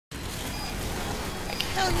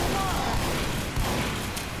Hell, you're not.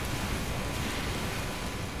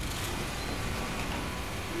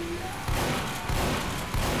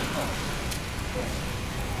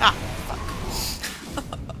 Ah, fuck.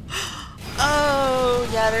 Oh,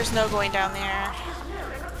 yeah, there's no going down there.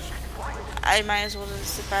 I might as well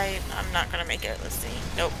just, if I'm not gonna make it. Let's see.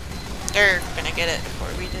 Nope. They're gonna get it before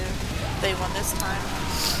we do. They won this time.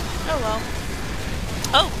 Oh well.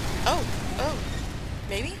 Oh! Oh! Oh!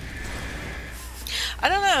 Maybe? I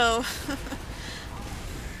don't know.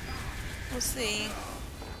 We'll see.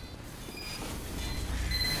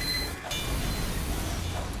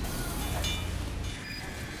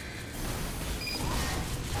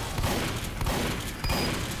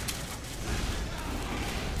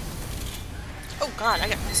 Oh god, I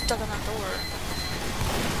got stuck on that door.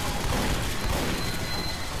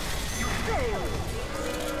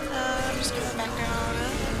 I'm just gonna back out,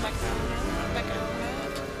 back out, back out.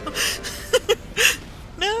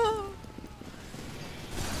 No!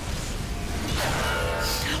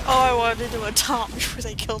 Oh, I wanted to do a top before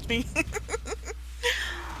they killed me.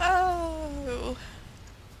 Oh.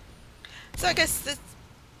 So I guess this...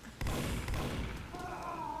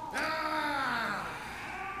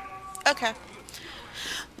 Okay.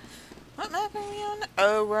 What map are we on?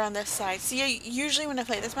 Oh, we're on this side. See, usually when I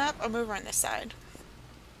play this map, I'm over on this side.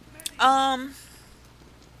 I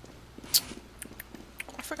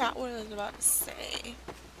forgot what I was about to say.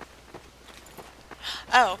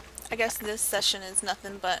 Oh, I guess this session is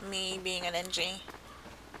nothing but me being an NG.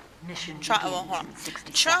 Mission Well, hold on.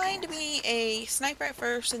 Trying to be a sniper at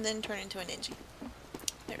first and then turn into an NG.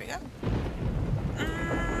 There we go.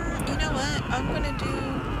 You know what? I'm gonna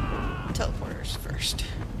do teleporters first.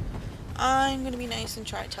 I'm gonna be nice and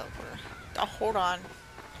try teleporter. Oh, hold on.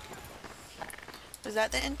 Is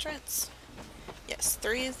that the entrance? Yes,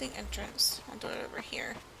 3 is the entrance. I'll do it over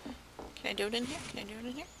here. Can I do it in here? Can I do it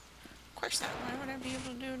in here? Of course not. Why would I be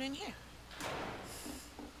able to do it in here?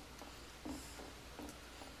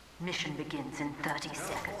 Mission begins in 30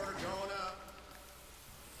 seconds.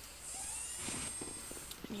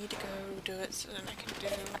 I need to go do it so then I can do...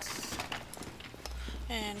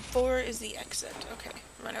 And 4 is the exit. Okay,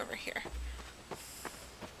 run over here.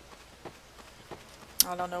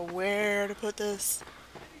 I don't know where to put this.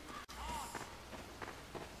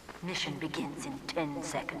 Mission begins in 10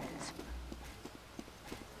 seconds.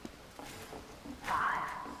 5,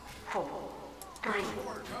 4, 3,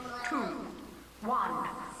 2, 1.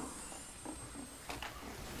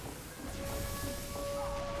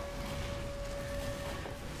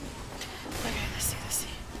 Okay, let's see.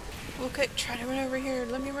 Okay, try to run over here.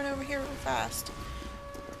 Let me run over here real fast.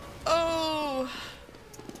 Oh!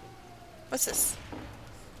 What's this?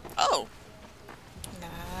 Oh!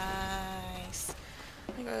 Nice.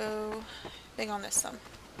 Let me go big on this some.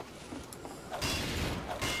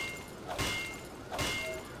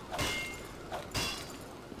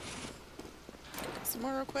 Get some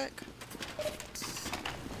more real quick.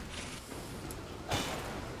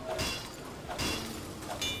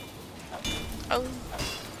 Oh.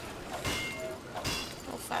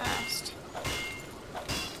 Go fast.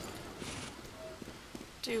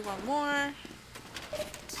 Do one more.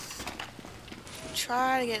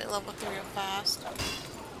 Try to get it level 3 real fast.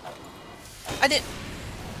 I did.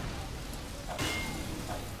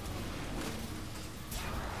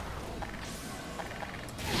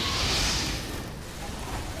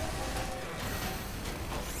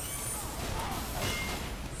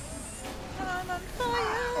 I'm on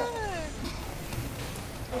fire.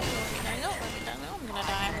 Can I go?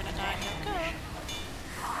 I'm gonna die. Go.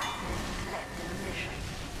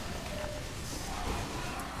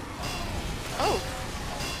 Oh.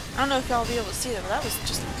 I don't know if y'all will be able to see that, but that was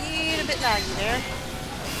just a little bit laggy there.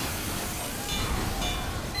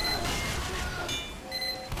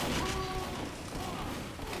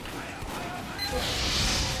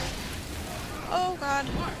 Oh god.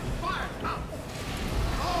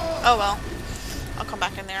 Oh well. I'll come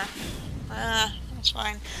back in there. That's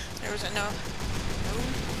fine. There wasn't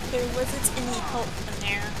there wasn't any help in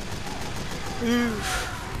there. Oof.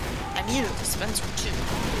 I need a dispenser too.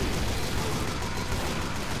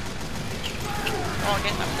 Oh,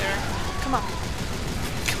 getting up there. Come on.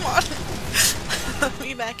 Come on. Let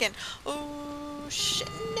me back in. Oh, shit.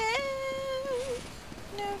 No.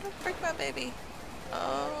 No, don't break my baby.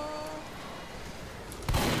 Oh.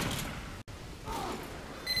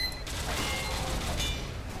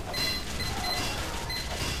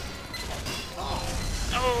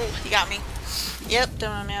 Oh, he got me. Yep,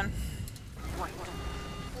 done, man.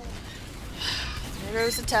 There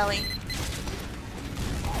goes the telly.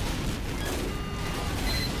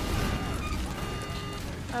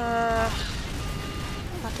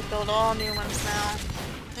 have to build all new ones now.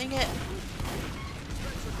 Dang it.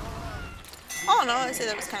 Oh no, I'd say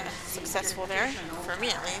that was kind of successful there. For me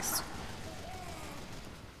at least.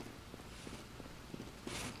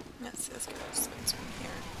 Let's see, let's get a dispenser in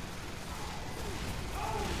here.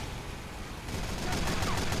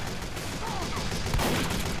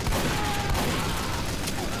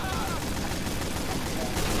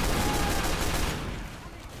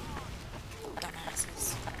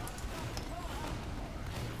 Dumbasses.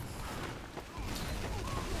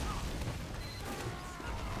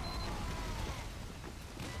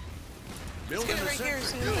 Let's get it right here as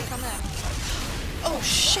soon as they come in. Oh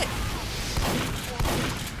shit!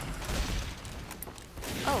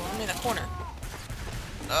 Oh, I'm in a corner.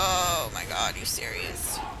 Oh my god, you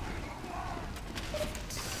serious?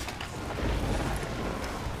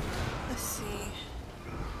 Let's see.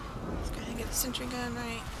 Let's go ahead and get the sentry gun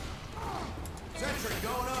right. Sentry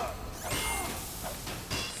going up.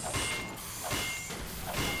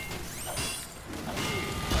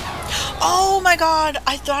 Oh my god!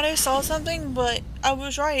 I thought I saw something, but I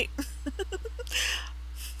was right.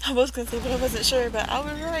 I was gonna say, but I wasn't sure, but I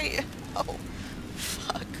was right. Oh,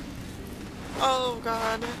 fuck. Oh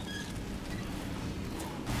god.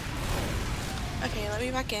 Okay, let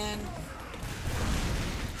me back in.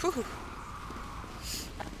 Whew.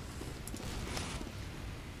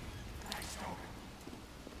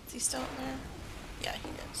 Is he still up there? Yeah, he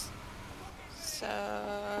is. So,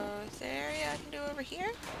 is there an area I can do over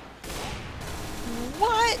here?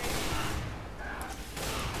 What?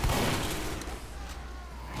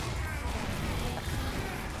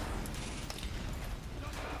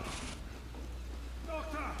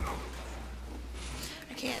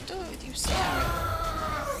 I can't do it with you, Sam.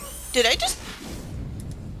 Did I just...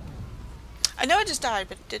 I know I just died,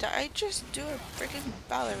 but did I just do a freaking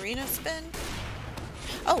ballerina spin?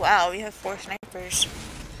 Oh wow, we have 4 snipers.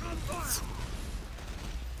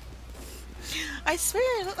 I swear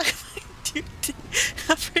I look like I did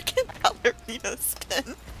a freaking ballerina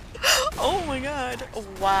spin. Oh my god.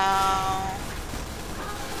 Wow.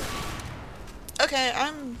 Okay,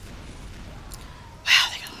 I'm... Wow,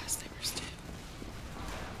 they got a lot of snipers too.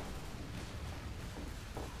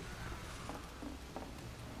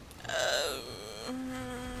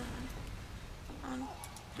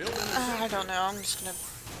 I don't know, I'm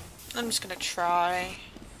just gonna try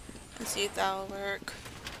and see if that'll work.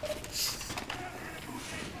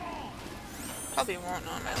 Probably won't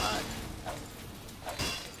on my luck.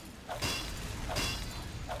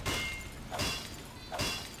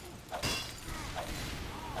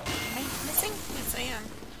 Am I missing? Yes, I am.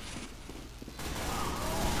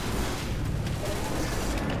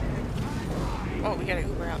 Oh, we got an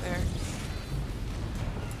Uber out there.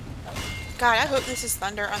 God, I hope this is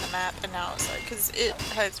thunder on the map, and now it's like, because it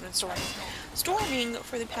has been storming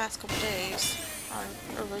for the past couple days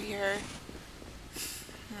over here.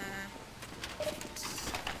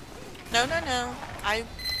 No, no, no.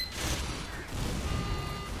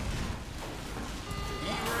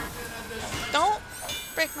 Don't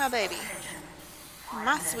break my baby.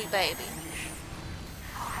 My sweet baby.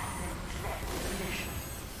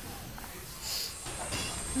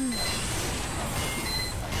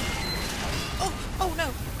 Oh, oh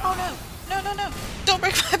no. Oh no. No, no, no. Don't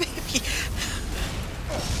break my baby.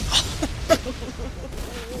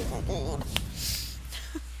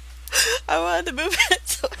 I wanted to move it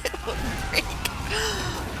so it wouldn't break.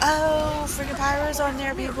 Oh, freaking pyro's on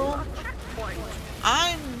there, people.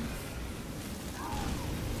 I'm...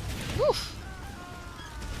 Oof.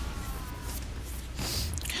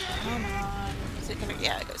 Come on. Is it gonna...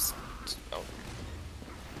 Yeah, it goes. Oh.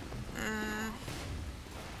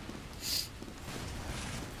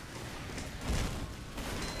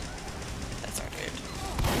 That's our dude.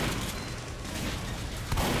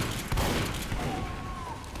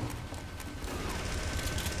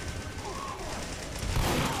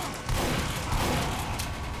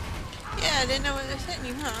 Yeah, I didn't know it was hitting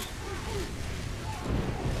you, huh?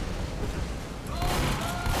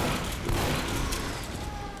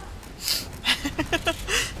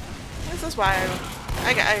 This is why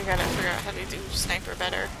I gotta figure out how to do sniper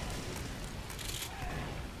better.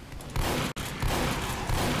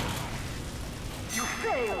 You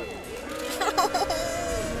failed.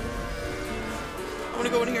 I'm gonna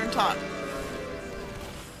go in here and taunt.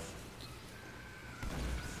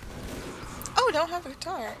 Oh, I don't have a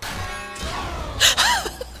guitar.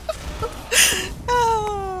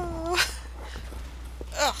 Oh.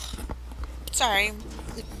 Ugh. Sorry.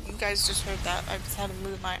 You guys just heard that. I just had to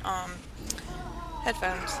move my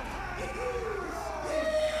headphones.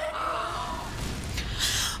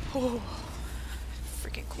 Oh,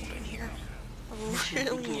 freaking cold in here.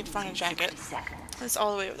 really need to find a jacket. It's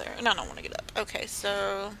all the way over there, and I don't want to get up. Okay,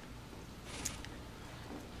 so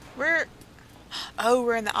we're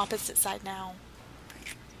in the opposite side now.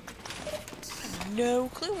 I have no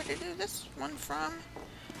clue where to do this one from.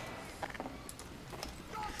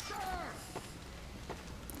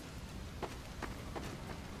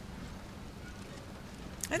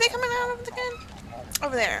 Are they coming out of it again?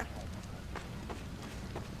 Over there.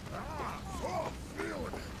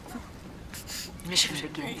 Mission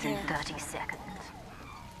begins in 30 seconds.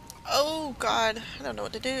 Oh god, I don't know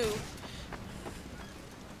what to do.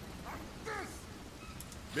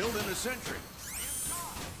 Building a sentry.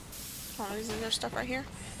 Oh, is there stuff right here?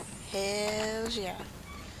 Hells yeah.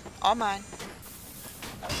 All mine.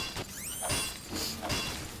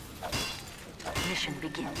 Mission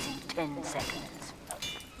begins in 10 seconds.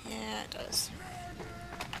 Yeah, it does.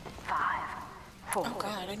 5, 4, Oh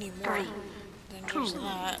god, I need more 3, than just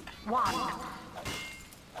that. 1.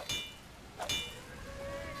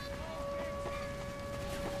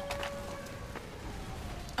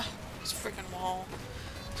 Oh, this freaking wall.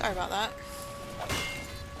 Sorry about that.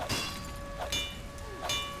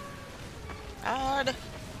 God.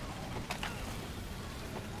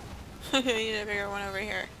 You need a bigger one over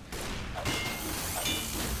here.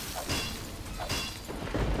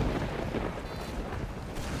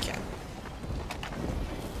 Okay.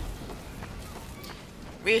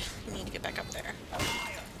 Really need to get back up there.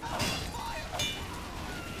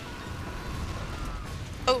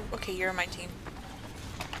 Oh, okay, you're on my team.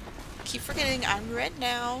 Keep forgetting I'm red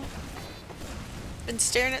now. Been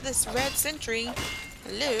staring at this red sentry.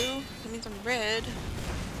 Hello, that means I'm red.